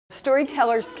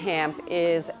Storytellers Camp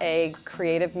is a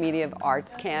creative media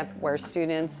arts camp where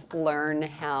students learn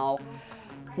how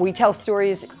we tell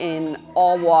stories in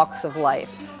all walks of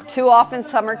life. Too often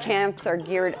summer camps are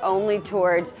geared only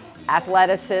towards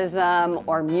athleticism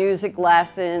or music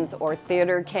lessons or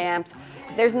theater camps.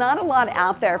 There's not a lot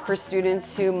out there for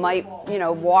students who might,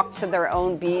 walk to their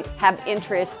own beat, have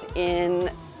interest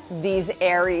in these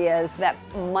areas that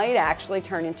might actually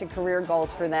turn into career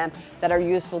goals for them that are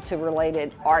useful to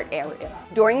related art areas.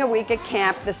 During a week at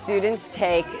camp, the students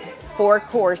take 4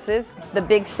 courses: the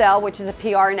Big Sell, which is a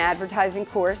PR and advertising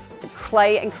course, the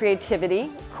Clay and Creativity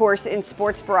course in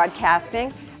sports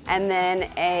broadcasting, and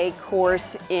then a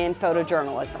course in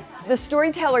photojournalism. The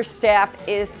Storyteller staff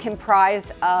is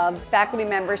comprised of faculty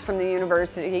members from the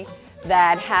university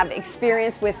that have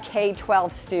experience with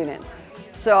K-12 students.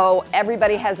 So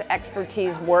everybody has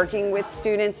expertise working with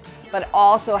students, but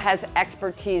also has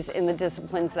expertise in the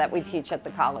disciplines that we teach at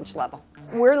the college level.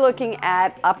 We're looking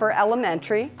at upper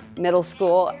elementary, middle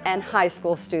school, and high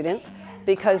school students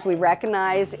because we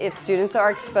recognize if students are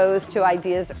exposed to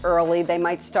ideas early, they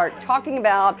might start talking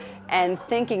about and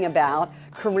thinking about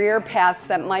career paths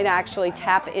that might actually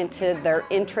tap into their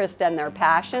interest and their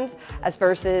passions, as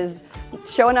versus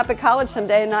showing up at college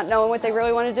someday and not knowing what they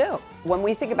really want to do. When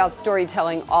we think about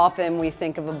storytelling, often we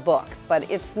think of a book, but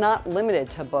it's not limited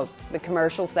to a book. The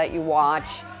commercials that you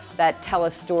watch that tell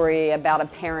a story about a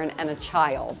parent and a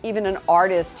child. Even an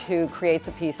artist who creates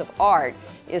a piece of art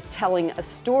is telling a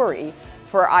story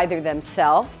for either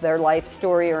themselves, their life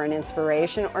story or an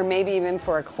inspiration, or maybe even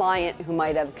for a client who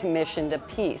might have commissioned a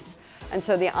piece. And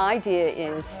so the idea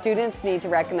is students need to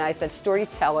recognize that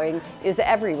storytelling is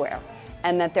everywhere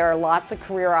and that there are lots of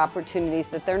career opportunities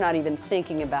that they're not even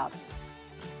thinking about.